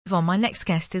On. My next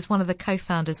guest is one of the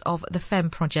co-founders of the Femme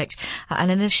Project, an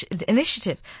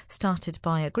initiative started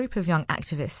by a group of young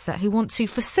activists who want to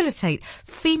facilitate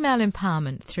female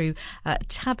empowerment through a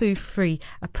taboo-free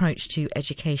approach to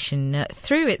education.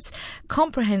 Through its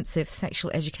comprehensive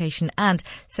sexual education and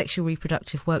sexual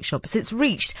reproductive workshops, it's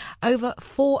reached over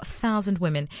 4,000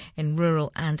 women in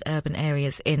rural and urban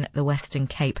areas in the Western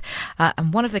Cape.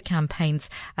 And one of the campaigns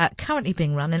currently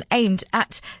being run and aimed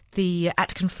at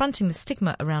confronting the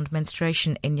stigma around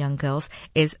menstruation in young girls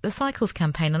is the Cycles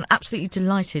campaign. I'm absolutely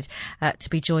delighted to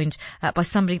be joined by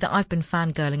somebody that I've been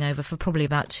fangirling over for probably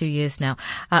about 2 years now.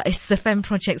 It's the Femme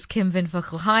Projects, Kim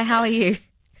Windvogel. Hi, how are you?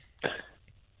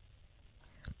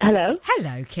 Hello.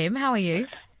 Hello, Kim. How are you?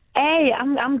 Hey,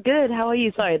 I'm good. How are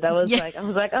you? Sorry, that was I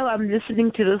was like, oh, I'm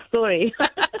listening to the story.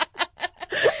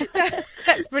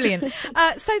 That's brilliant. So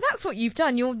that's what you've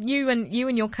done. You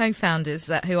and your co-founders,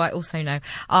 who I also know,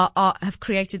 have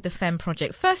created the Femme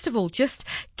Project. First of all, just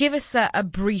give us a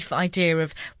brief idea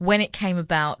of when it came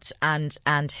about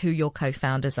and who your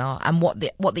co-founders are and what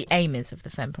the aim is of the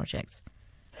Femme Project.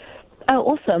 Oh,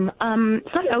 awesome.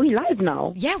 Sorry, are we live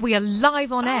now? Yeah, we are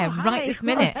live on air right this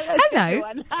minute. Hello.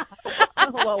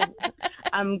 Well,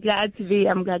 I'm glad to be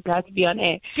on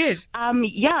air. Good.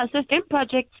 So Femme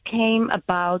Project came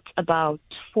about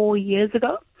 4 years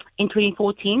ago in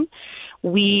 2014.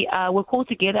 We were called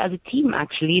together as a team,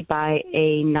 actually, by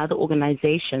another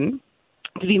organization,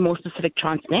 to be more specific,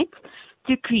 Transnet,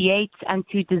 to create and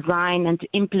to design and to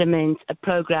implement a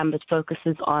program that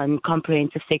focuses on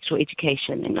comprehensive sexual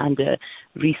education in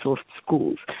under-resourced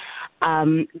schools.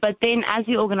 But then as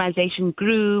the organization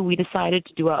grew, we decided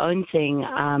to do our own thing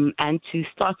and to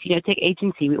start, take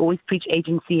agency. We always preach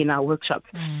agency in our workshops.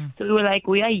 So we were like,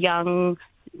 we are young,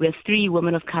 we're 3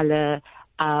 women of color,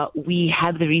 we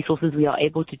have the resources, we are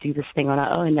able to do this thing on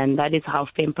our own, and that is how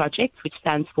Femme Projects, which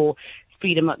stands for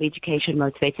Freedom of Education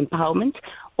Motivates Empowerment,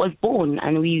 was born,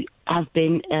 and we have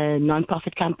been a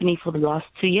non-profit company for the last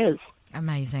 2 years.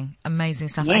 Amazing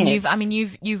stuff. Yes. And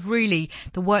you've really,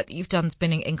 the work that you've done has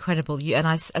been incredible.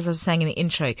 As I was saying in the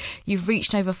intro, you've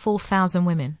reached over 4,000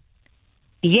 women.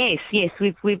 Yes.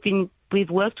 We've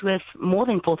worked with more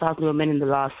than 4,000 women in the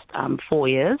last 4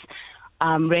 years.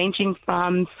 Ranging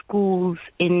from schools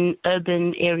in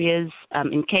urban areas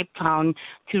in Cape Town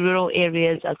to rural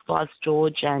areas as far as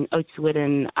George and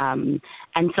Oudtshoorn and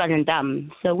Swellendam.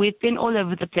 So we've been all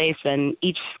over the place, and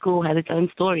each school has its own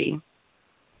story.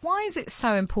 Why is it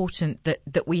so important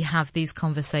that we have these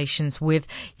conversations with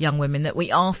young women, that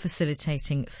we are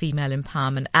facilitating female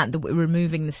empowerment and that we're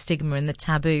removing the stigma and the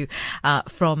taboo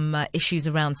from issues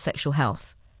around sexual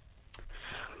health?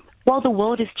 Well, the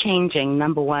world is changing,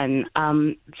 number one.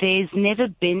 There's never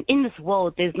been, in this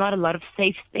world, there's not a lot of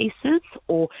safe spaces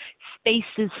or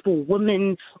spaces for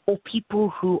women or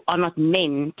people who are not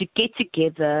men to get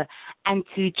together and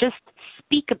to just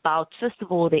speak about, first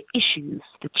of all, the issues,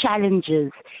 the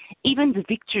challenges, even the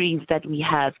victories that we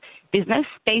have. There's no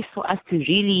space for us to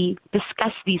really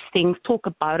discuss these things, talk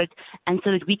about it, and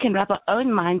so that we can wrap our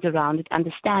own minds around it,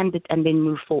 understand it, and then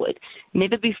move forward.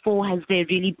 Never before has there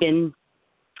really been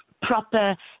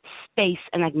proper space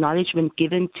and acknowledgement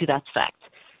given to that fact.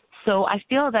 So I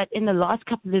feel that in the last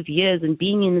couple of years and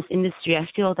being in this industry, I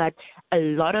feel that a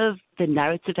lot of the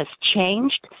narrative has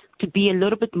changed to be a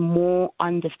little bit more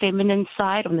on the feminine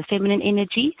side, on the feminine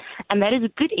energy, and that is a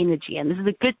good energy, and this is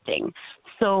a good thing.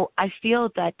 So I feel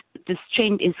that this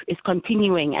trend is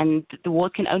continuing, and the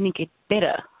world can only get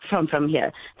better from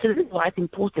here. So this is why it's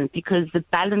important, because the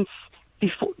balance,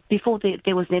 before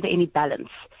there was never any balance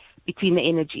between the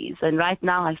energies. And right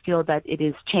now I feel that it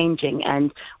is changing,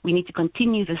 and we need to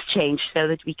continue this change so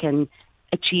that we can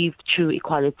achieve true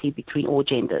equality between all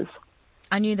genders.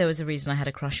 I knew there was a reason I had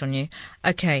a crush on you.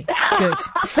 Okay, good.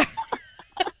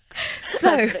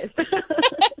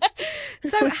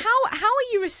 So how are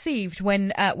you received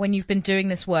when you've been doing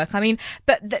this work? I mean,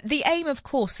 but the aim, of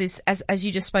course, is as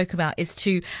you just spoke about, is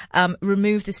to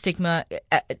remove the stigma,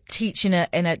 teach in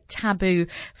a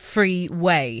taboo-free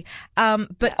way.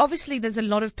 But obviously, there's a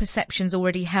lot of perceptions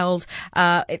already held.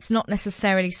 It's not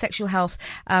necessarily sexual health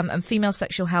and female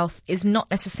sexual health is not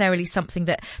necessarily something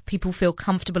that people feel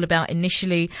comfortable about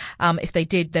initially. If they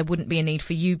did, there wouldn't be a need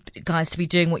for you guys to be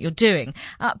doing what you're doing.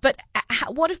 But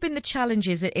what have been the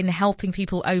challenges in helping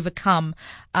people overcome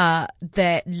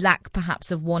their lack,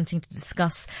 perhaps, of wanting to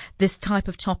discuss this type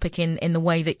of topic in the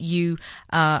way that you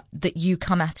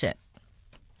come at it?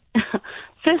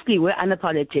 Firstly, we're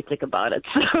unapologetic about it.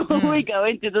 So we go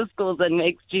into the schools and we're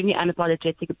extremely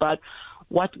unapologetic about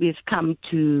what we've come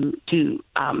to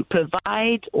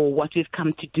provide, or what we've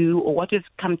come to do, or what we've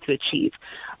come to achieve.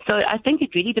 So I think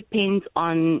it really depends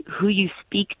on who you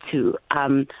speak to,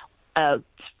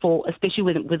 especially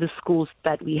with the schools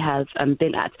that we have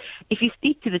been at. If you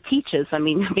speak to the teachers, I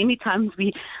mean, many times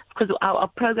because our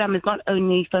program is not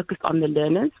only focused on the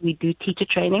learners, we do teacher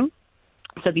training.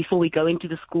 So before we go into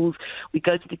the schools, we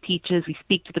go to the teachers, we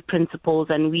speak to the principals,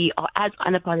 and we are as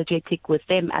unapologetic with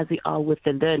them as we are with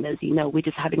the learners. You know, we're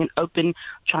just having an open,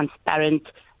 transparent,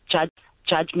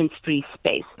 judgment-free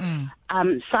space.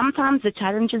 Sometimes the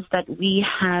challenges that we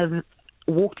have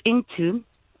walked into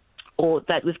or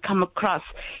that we've come across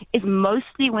is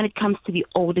mostly when it comes to the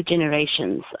older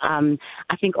generations.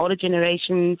 I think older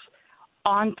generations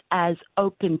aren't as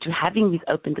open to having these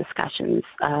open discussions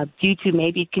due to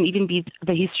maybe it can even be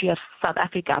the history of South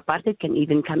Africa. Apartheid can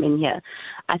even come in here.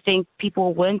 I think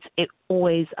people weren't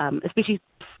always, especially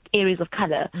areas of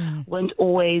color, weren't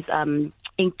always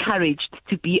encouraged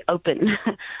to be open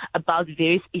about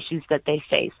various issues that they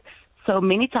face. So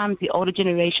many times the older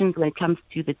generations, when it comes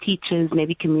to the teachers,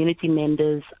 maybe community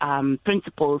members,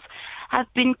 principals, have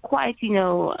been quite,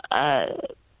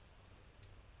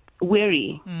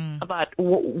 wary about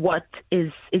what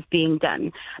is being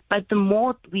done. But the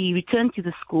more we return to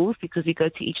the schools, because we go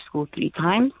to each school 3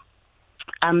 times,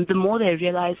 the more they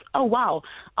realize, oh, wow,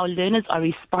 our learners are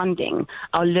responding,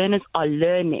 our learners are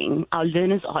learning, our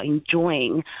learners are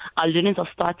enjoying, our learners are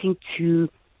starting to,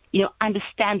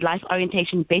 understand life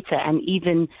orientation better and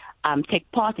even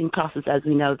take part in classes, as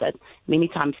we know that many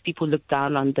times people look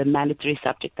down on the mandatory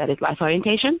subject that is life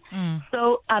orientation.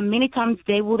 So many times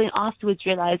they will then afterwards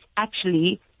realize,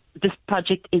 actually, this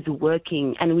project is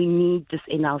working and we need this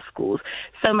in our schools.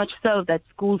 So much so that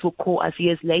schools will call us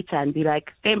years later and be like,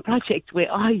 Femme Project,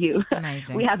 where are you?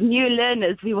 Amazing. We have new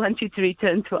learners. We want you to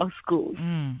return to our schools.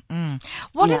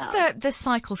 What is the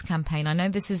Cycles campaign? I know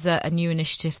this is a new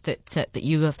initiative that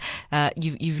you have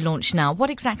you've launched now. What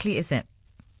exactly is it?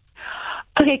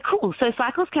 Okay, cool. So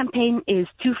Cycles campaign is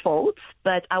twofold,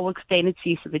 but I will explain it to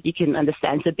you so that you can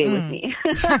understand. So bear with me.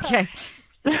 Okay.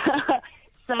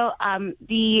 So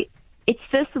it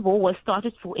first of all was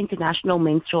started for International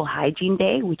Menstrual Hygiene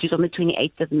Day, which is on the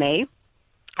 28th of May.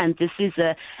 And this is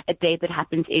a day that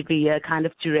happens every year kind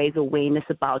of to raise awareness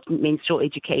about menstrual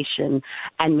education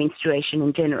and menstruation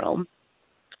in general.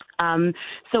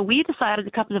 So we decided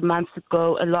a couple of months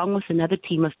ago, along with another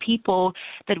team of people,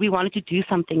 that we wanted to do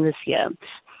something this year.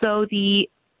 So the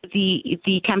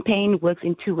campaign works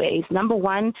in 2 ways. Number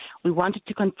one, we wanted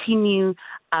to continue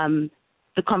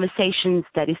the conversations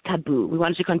that is taboo. We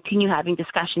wanted to continue having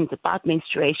discussions about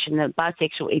menstruation, about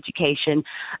sexual education,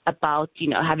 about,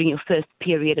 having your first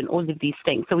period and all of these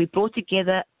things. So we brought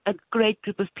together a great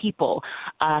group of people.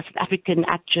 South African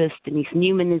actress Denise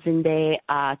Newman is in there,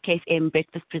 KFM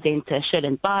breakfast presenter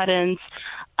Shirley Barnes,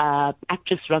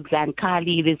 actress Roxanne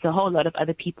Kali. There's a whole lot of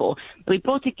other people. We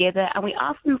brought together and we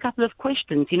asked them a couple of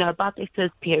questions, about their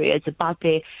first periods, about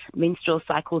their menstrual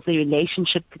cycles, their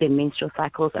relationship to their menstrual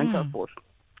cycles, and so forth.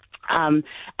 And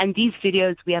these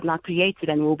videos we have now created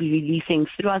and will be releasing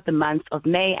throughout the months of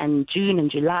May and June and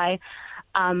July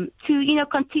to,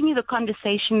 continue the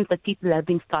conversations that people have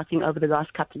been starting over the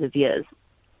last couple of years.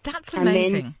 That's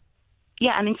amazing.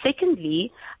 And then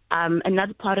secondly,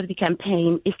 another part of the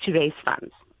campaign is to raise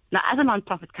funds. Now, as a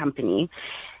nonprofit company,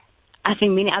 I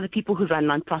think many other people who run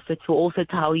nonprofits will also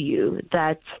tell you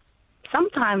that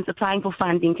sometimes applying for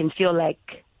funding can feel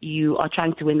like you are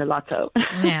trying to win the lotto.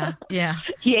 Yeah.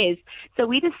 Yes. So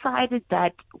we decided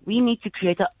that we need to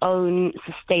create our own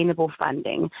sustainable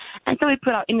funding. And so we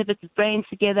put our innovative brains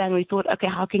together and we thought, okay,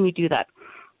 how can we do that?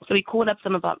 So we called up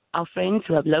some of our friends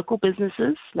who have local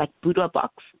businesses like Boudoir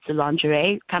Box. It's a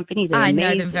lingerie company. They're I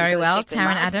amazing. know them very well.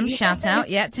 Taryn Adams, shout out.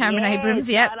 Yeah, Taryn Abrams.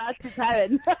 Yep. Shout out to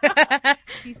Taryn.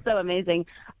 She's so amazing.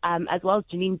 As well as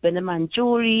Janine Binneman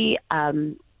Jewelry,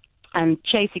 and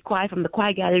Chasey Kwai from the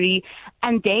Kwai Gallery.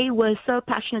 And they were so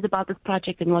passionate about this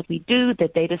project and what we do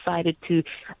that they decided to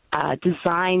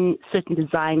design certain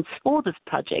designs for this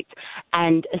project.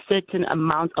 And a certain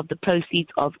amount of the proceeds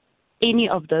of any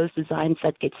of those designs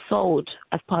that get sold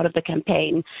as part of the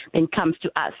campaign then comes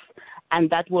to us. And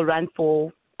that will run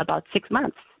for about 6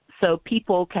 months. So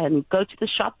people can go to the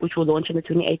shop, which will launch on the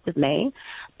 28th of May,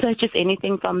 purchase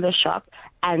anything from the shop,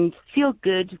 and feel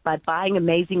good by buying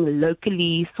amazing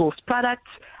locally sourced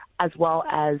products, as well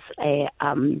as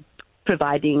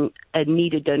providing a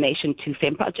needed donation to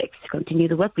Femme Projects to continue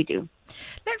the work we do.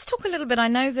 Let's talk a little bit. I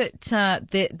know that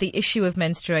the issue of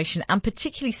menstruation, and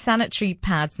particularly sanitary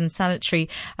pads and sanitary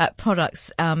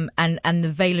products, and the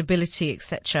availability,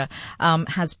 etc.,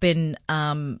 has been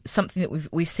something that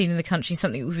we've seen in the country,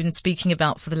 something we've been speaking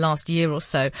about for the last year or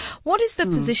so. What is the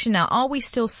position now? Are we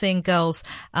still seeing girls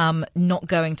not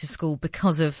going to school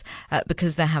because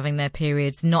they're having their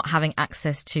periods, not having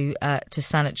access to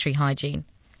sanitary hygiene?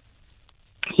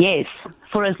 Yes,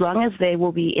 for as long as there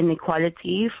will be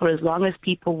inequality, for as long as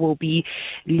people will be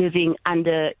living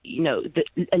under,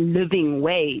 a living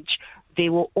wage,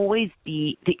 there will always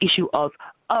be the issue of,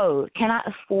 can I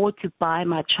afford to buy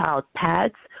my child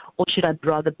pads, or should I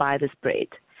rather buy this bread?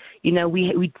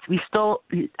 We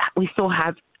still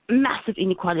have massive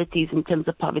inequalities in terms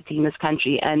of poverty in this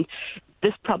country, and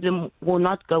this problem will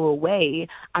not go away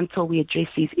until we address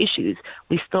these issues.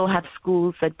 We still have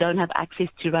schools that don't have access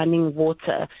to running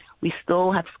water. We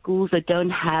still have schools that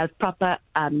don't have proper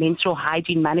menstrual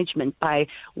hygiene management by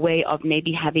way of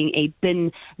maybe having a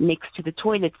bin next to the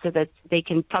toilet so that they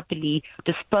can properly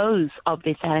dispose of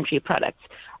their sanitary products.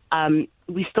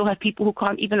 We still have people who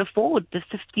can't even afford the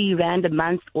 50 Rand a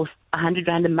month or 100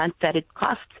 Rand a month that it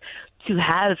costs to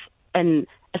have a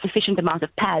sufficient amount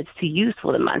of pads to use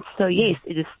for the month. So yes,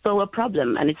 it is still a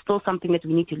problem, and it's still something that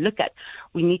we need to look at.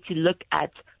 We need to look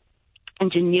at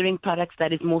engineering products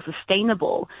that is more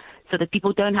sustainable so that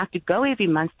people don't have to go every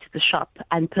month to the shop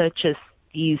and purchase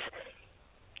these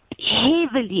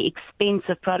heavily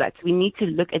expensive products. We need to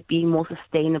look at being more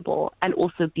sustainable and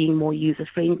also being more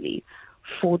user-friendly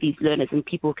for these learners and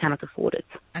people who cannot afford it.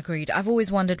 Agreed. I've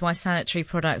always wondered why sanitary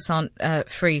products aren't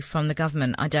free from the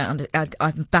government.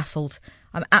 I'm baffled.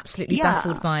 I'm absolutely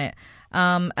baffled by it.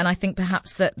 And I think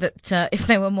perhaps that if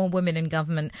there were more women in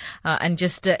government and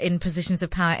just in positions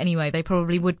of power anyway, they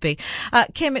probably would be.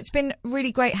 Kim, it's been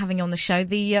really great having you on the show.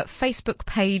 The Facebook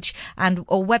page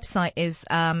or website is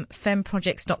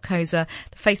femmeprojects.coza.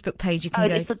 The Facebook page you can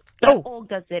go.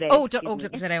 .org.za.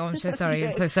 .org.za. I'm so sorry.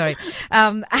 I'm so sorry.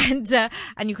 And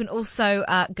you can also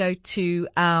go to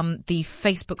the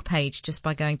Facebook page just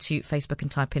by going to Facebook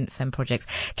and type in Femme Projects.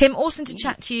 Kim, awesome to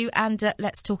chat to you, and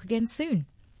let's talk again soon.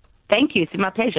 Thank you. It's been my pleasure.